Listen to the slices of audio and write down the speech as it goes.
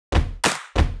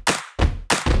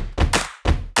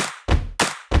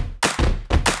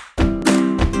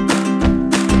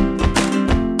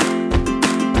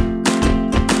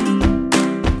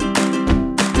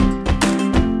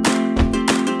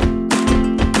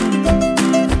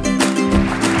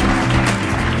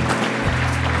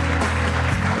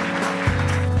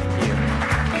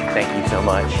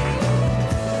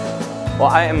Well,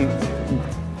 I am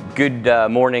good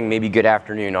morning, maybe good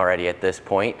afternoon already at this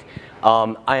point.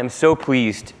 I am so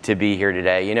pleased to be here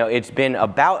today. You know, it's been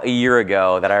about a year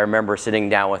ago that I remember sitting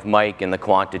down with Mike and the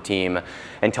Quanta team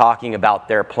and talking about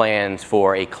their plans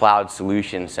for a cloud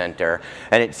solution center.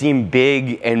 And it seemed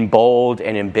big and bold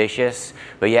and ambitious,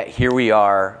 but yet here we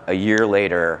are a year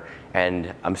later,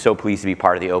 and I'm so pleased to be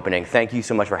part of the opening. Thank you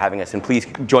so much for having us, and please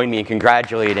join me in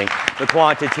congratulating the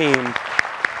Quanta team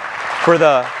for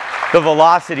the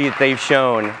velocity that they've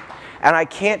shown. And I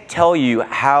can't tell you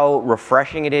how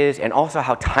refreshing it is and also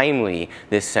how timely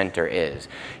this center is.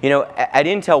 You know, at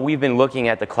Intel, we've been looking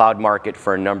at the cloud market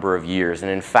for a number of years.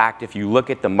 And in fact, if you look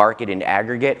at the market in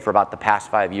aggregate for about the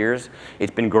past 5 years,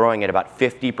 it's been growing at about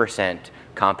 50%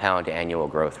 compound annual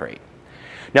growth rate.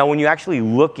 Now, when you actually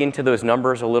look into those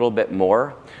numbers a little bit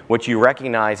more, what you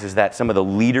recognize is that some of the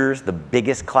leaders, the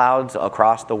biggest clouds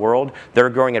across the world, they're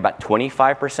growing at about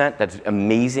 25%. That's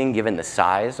amazing given the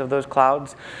size of those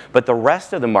clouds. But the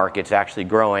rest of the market's actually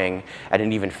growing at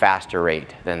an even faster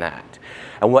rate than that.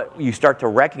 And what you start to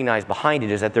recognize behind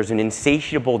it is that there's an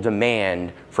insatiable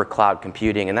demand for cloud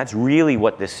computing, and that's really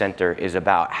what this center is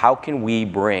about. How can we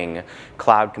bring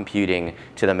cloud computing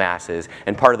to the masses?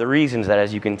 And part of the reasons that,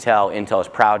 as you can tell, Intel is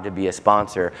proud to be a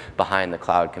sponsor behind the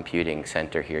Cloud Computing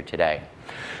Center here today.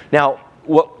 Now,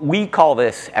 what we call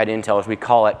this at Intel is we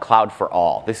call it Cloud for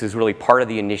All. This is really part of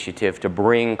the initiative to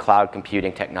bring cloud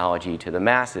computing technology to the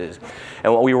masses.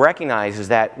 And what we recognize is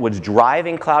that what's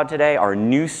driving cloud today are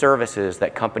new services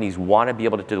that companies want to be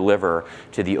able to deliver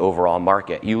to the overall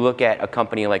market. You look at a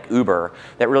company like Uber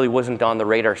that really wasn't on the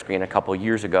radar screen a couple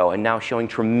years ago and now showing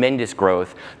tremendous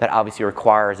growth that obviously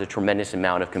requires a tremendous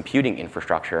amount of computing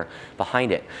infrastructure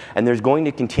behind it. And there's going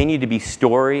to continue to be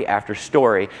story after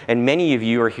story, and many of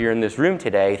you are here in this room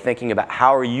today thinking about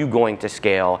how are you going to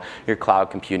scale your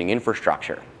cloud computing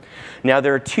infrastructure. Now,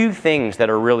 there are two things that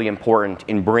are really important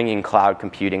in bringing cloud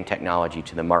computing technology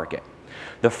to the market.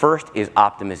 The first is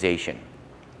optimization.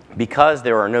 Because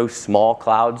there are no small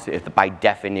clouds, if by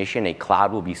definition a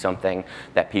cloud will be something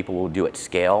that people will do at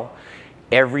scale,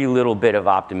 every little bit of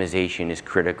optimization is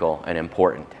critical and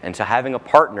important. And so having a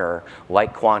partner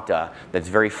like Quanta that's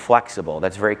very flexible,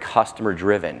 that's very customer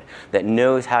driven, that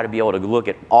knows how to be able to look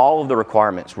at all of the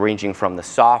requirements ranging from the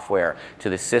software to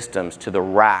the systems to the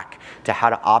rack to how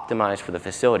to optimize for the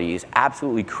facility is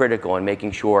absolutely critical in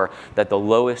making sure that the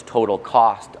lowest total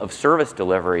cost of service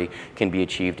delivery can be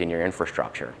achieved in your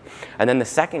infrastructure. And then the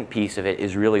second piece of it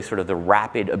is really sort of the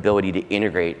rapid ability to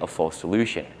integrate a full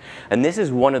solution. And this is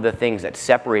one of the things that's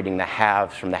separating the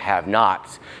haves from the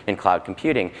have-nots in cloud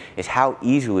computing is how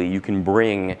easily you can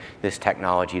bring this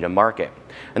technology to market.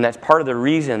 And that's part of the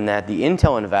reason that the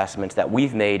Intel investments that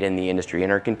we've made in the industry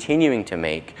and are continuing to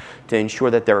make to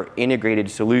ensure that there are integrated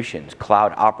solutions,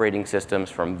 cloud operating systems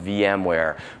from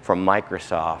VMware, from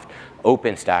Microsoft,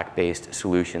 OpenStack-based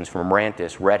solutions from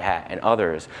Rantis, Red Hat, and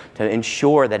others to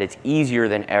ensure that it's easier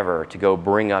than ever to go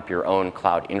bring up your own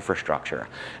cloud infrastructure.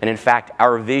 And in fact,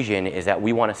 our vision is that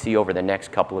we want to see over the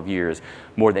next couple of years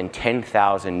more than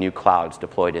 10,000 new clouds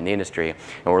deployed in the industry.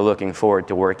 And we're looking forward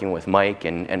to working with Mike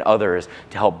and others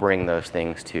to help bring those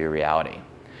things to reality.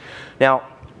 Now,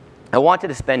 I wanted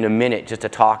to spend a minute just to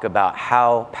talk about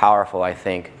how powerful I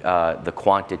think the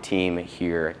Quanta team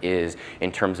here is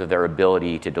in terms of their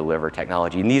ability to deliver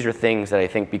technology. And these are things that I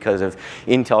think because of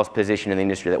Intel's position in the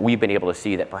industry that we've been able to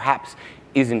see that perhaps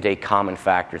isn't a common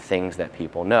factor, things that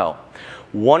people know.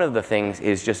 One of the things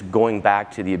is just going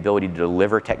back to the ability to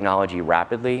deliver technology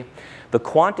rapidly. The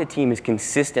Quanta team is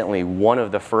consistently one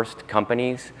of the first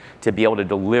companies to be able to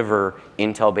deliver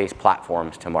Intel-based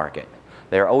platforms to market.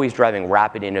 They're always driving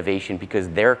rapid innovation because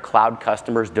their cloud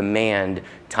customers demand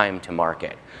time to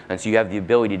market. And so you have the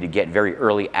ability to get very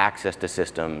early access to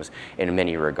systems in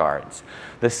many regards.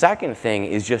 The second thing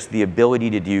is just the ability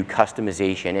to do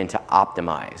customization and to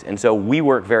optimize. And so we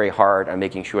work very hard on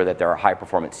making sure that there are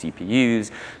high-performance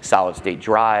CPUs, solid-state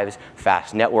drives,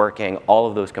 fast networking, all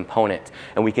of those components.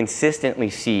 And we consistently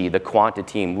see the Quanta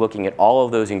team looking at all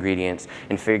of those ingredients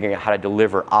and figuring out how to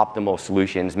deliver optimal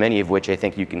solutions, many of which I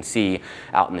think you can see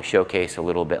out in the showcase a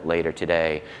little bit later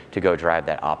today to go drive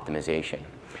that optimization.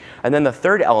 And then the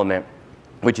third element,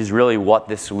 which is really what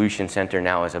this solution center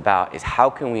now is about, is how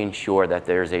can we ensure that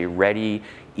there's a ready,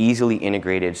 easily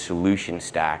integrated solution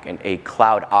stack and a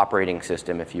cloud operating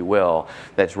system, if you will,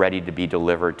 that's ready to be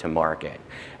delivered to market.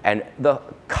 And the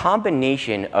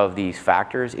combination of these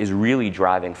factors is really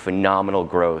driving phenomenal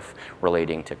growth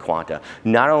relating to Quanta.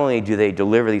 Not only do they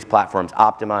deliver these platforms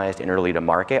optimized and early to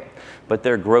market, but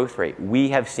their growth rate. We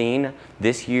have seen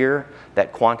this year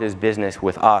that Quanta's business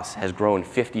with us has grown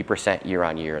 50% year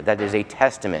on year. That is a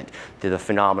testament to the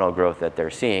phenomenal growth that they're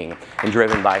seeing and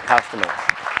driven by customers.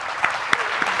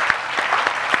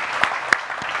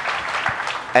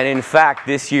 And in fact,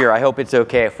 this year, I hope it's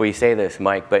okay if we say this,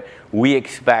 Mike, but we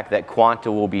expect that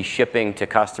Quanta will be shipping to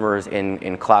customers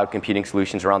in cloud computing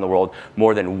solutions around the world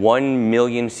more than 1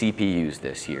 million CPUs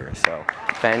this year. So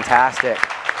fantastic.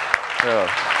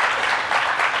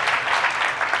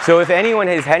 So if anyone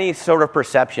has any sort of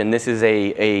perception this is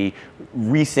a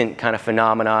recent kind of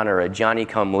phenomenon or a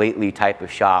Johnny-come-lately type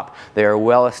of shop, they are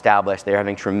well established. They're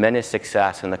having tremendous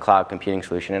success in the cloud computing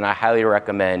solution, and I highly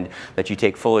recommend that you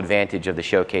take full advantage of the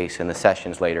showcase and the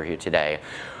sessions later here today.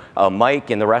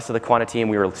 Mike and the rest of the Quanta team,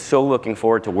 we are so looking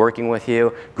forward to working with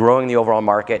you, growing the overall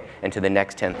market, and to the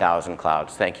next 10,000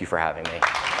 clouds. Thank you for having me.